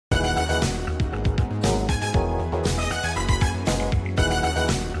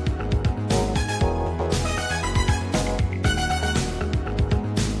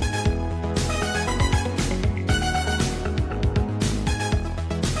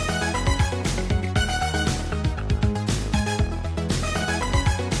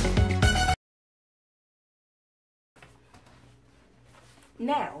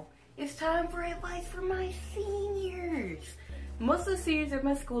Now, it's time for advice for my seniors. Most of the seniors at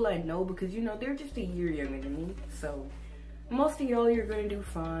my school I know because, they're just a year younger than me. So, most of y'all, you're going to do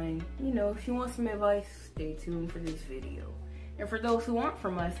fine. If you want some advice, stay tuned for this video. And for those who aren't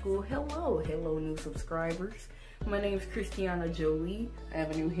from my school, hello new subscribers. My name is Christiana Jolie. I have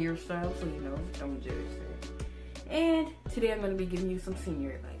a new hairstyle, so don't judge that. And today I'm going to be giving you some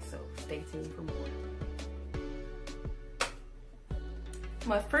senior advice, so stay tuned for more.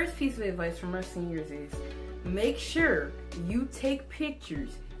 My first piece of advice from our seniors is make sure you take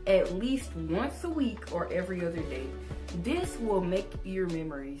pictures at least once a week or every other day. This will make your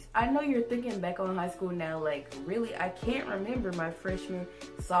memories. I know you're thinking back on high school now like, really, I can't remember my freshman,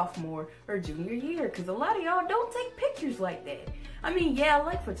 sophomore, or junior year because a lot of y'all don't take pictures like that. I mean, yeah, I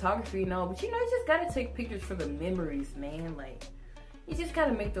like photography and all, but you just gotta take pictures for the memories, man. Like, you just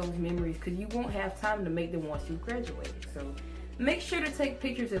gotta make those memories because you won't have time to make them once you graduate. So make sure to take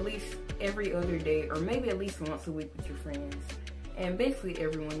pictures at least every other day or maybe at least once a week with your friends. And basically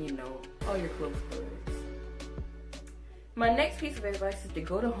everyone you know, all your close friends. My next piece of advice is to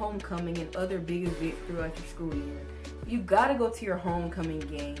go to homecoming and other big events throughout your school year. You gotta go to your homecoming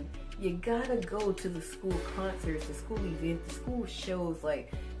game. You gotta go to the school concerts, the school events, the school shows.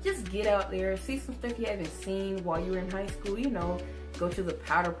 Like, just get out there, see some stuff you haven't seen while you were in high school. Go to the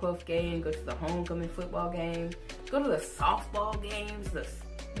Powder Puff game, go to the homecoming football game, go to the softball games, the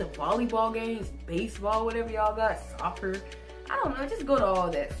volleyball games, baseball, whatever y'all got, soccer. I don't know, just go to all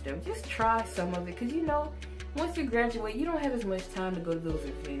that stuff. Just try some of it because once you graduate, you don't have as much time to go to those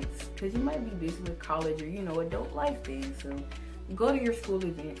events because you might be busy with college or, adult life things. So go to your school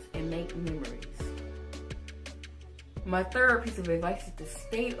events and make memories. My third piece of advice is to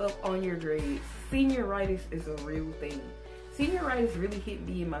stay up on your grades. Senioritis is a real thing. Senioritis really hit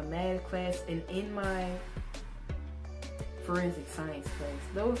me in my math class and in my forensic science class.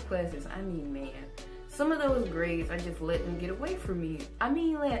 Those classes, man. Some of those grades, I just let them get away from me.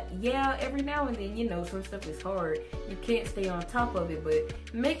 Yeah, every now and then, some stuff is hard. You can't stay on top of it, but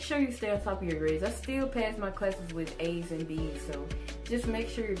make sure you stay on top of your grades. I still pass my classes with A's and B's, so just make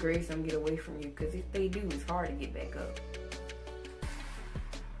sure your grades don't get away from you, because if they do, it's hard to get back up.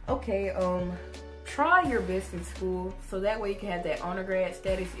 Okay, try your best in school, so that way you can have that honor grad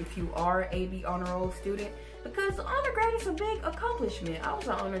status if you are a AB honor roll student. Because honor grad is a big accomplishment. I was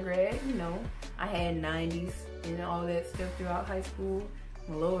an honor grad, I had 90s and all that stuff throughout high school.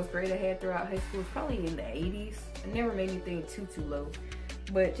 The lowest grade I had throughout high school was probably in the 80s. I never made anything too low.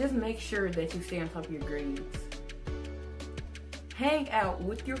 But just make sure that you stay on top of your grades. Hang out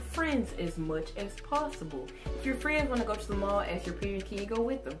with your friends as much as possible. If your friends want to go to the mall, ask your parents, can you go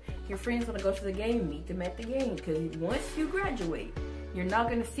with them? If your friends want to go to the game, meet them at the game. Because once you graduate, you're not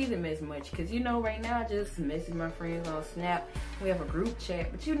going to see them as much. Because, right now I just message my friends on Snap. We have a group chat.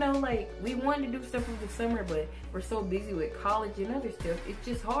 But, we wanted to do stuff over the summer, but we're so busy with college and other stuff. It's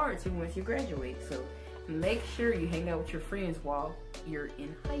just hard to once you graduate. So, make sure you hang out with your friends while you're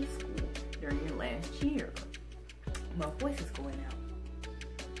in high school during your last year. My voice is going out.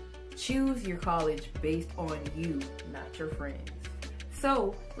 Choose your college based on you, not your friends.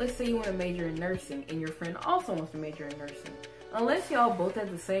 So, let's say you want to major in nursing and your friend also wants to major in nursing. Unless y'all both have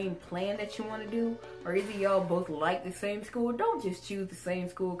the same plan that you want to do, or either y'all both like the same school, don't just choose the same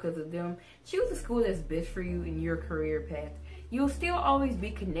school because of them. Choose a school that's best for you in your career path. You'll still always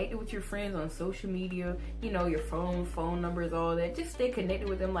be connected with your friends on social media, your phone numbers, all that. Just stay connected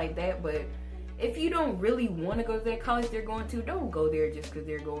with them like that, but if you don't really want to go to that college they're going to, don't go there just because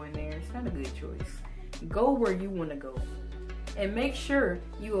they're going there. It's not a good choice. Go where you want to go. And make sure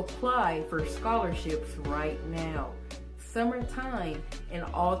you apply for scholarships right now. Summertime and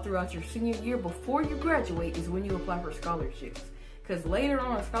all throughout your senior year before you graduate is when you apply for scholarships. Because later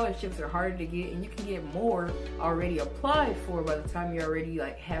on, scholarships are harder to get and you can get more already applied for by the time you're already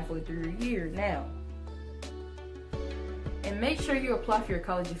halfway through your year now. And make sure you apply for your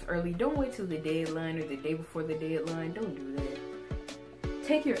colleges early. Don't wait till the deadline or the day before the deadline. Don't do that.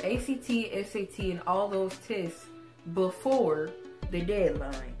 Take your ACT, SAT, and all those tests before the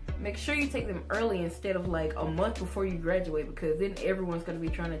deadline. Make sure you take them early instead of a month before you graduate, because then everyone's going to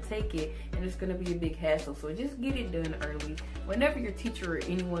be trying to take it and it's going to be a big hassle. So just get it done early. Whenever your teacher or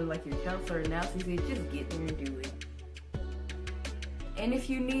anyone like your counselor announces it, just get there and do it. And if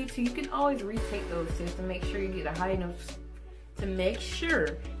you need to, you can always retake those tests to make sure you get a high enough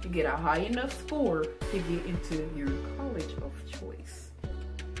score to get into your college of choice.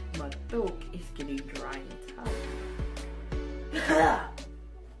 My throat is getting dry and tired.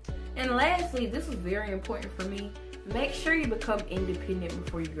 And lastly, this is very important for me. Make sure you become independent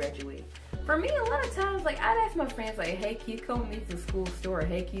before you graduate. for me, a lot of times, like, I'd ask my friends, like, hey, can you come with me to the school store?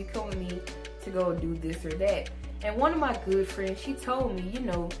 Hey, can you come with me to go do this or that? And one of my good friends, she told me, you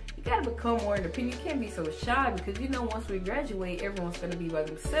know, you gotta become more independent. You can't be so shy because, you know, once we graduate, everyone's gonna be by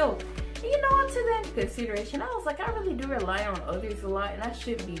themselves. And, you know, I took that into consideration. I was like, I really do rely on others a lot, and I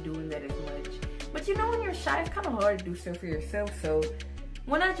shouldn't be doing that as much. But, you know, when you're shy, it's kind of hard to do stuff for yourself. So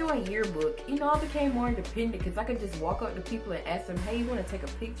when I joined yearbook, you know, I became more independent because I could just walk up to people and ask them, hey, you want to take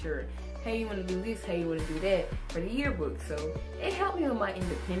a picture? Hey, you want to do this? Hey, you want to do that for the yearbook? So it helped me with my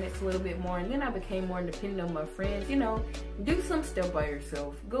independence a little bit more. And then I became more independent on my friends. You know, do some stuff by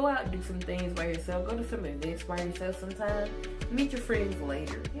yourself. Go out and do some things by yourself. Go to some events by yourself sometimes. Meet your friends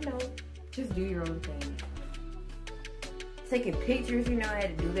later. You know, just do your own thing. Taking pictures, you know, I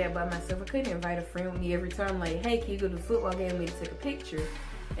had to do that by myself. I couldn't invite a friend with me every time, like, hey, can you go to the football game with me to take a picture?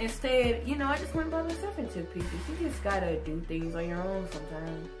 Instead, you know, I just went by myself and took pictures. You just gotta do things on your own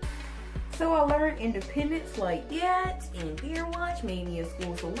sometimes. So I learned independence like that, and Beer Watch made me a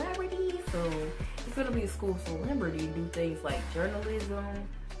school celebrity. So it's gonna be a school celebrity, do things like journalism,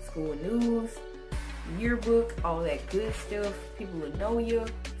 school news, yearbook, all that good stuff. People will know you,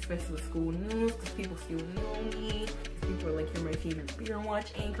 especially with school news, because people still know me. People are like, you're my favorite Beer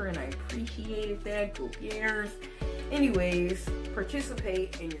Watch anchor, and I appreciated that. Go Bears. Anyways,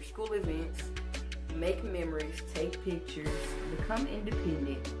 participate in your school events, make memories, take pictures, become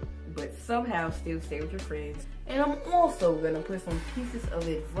independent, but somehow still stay with your friends. And I'm also gonna put some pieces of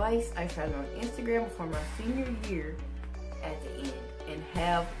advice I found on Instagram for my senior year at the end. And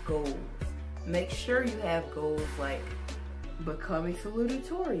have goals. Make sure you have goals like becoming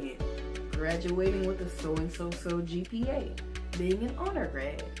salutatorian, graduating with a so-and-so GPA, being an honor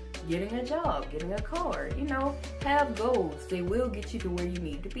grad, getting a job, getting a car. You know, have goals. They will get you to where you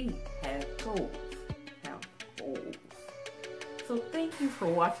need to be. Have goals. Have goals. So thank you for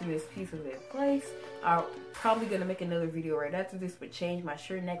watching this piece of advice. I'm probably gonna make another video right after this, but change my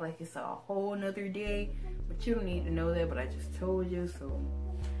shirt and act like it's a whole nother day. But you don't need to know that, but I just told you. So,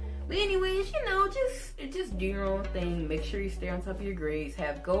 but anyways, you know, just do your own thing. Make sure you stay on top of your grades,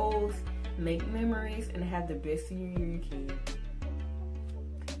 have goals, make memories, and have the best senior year you can.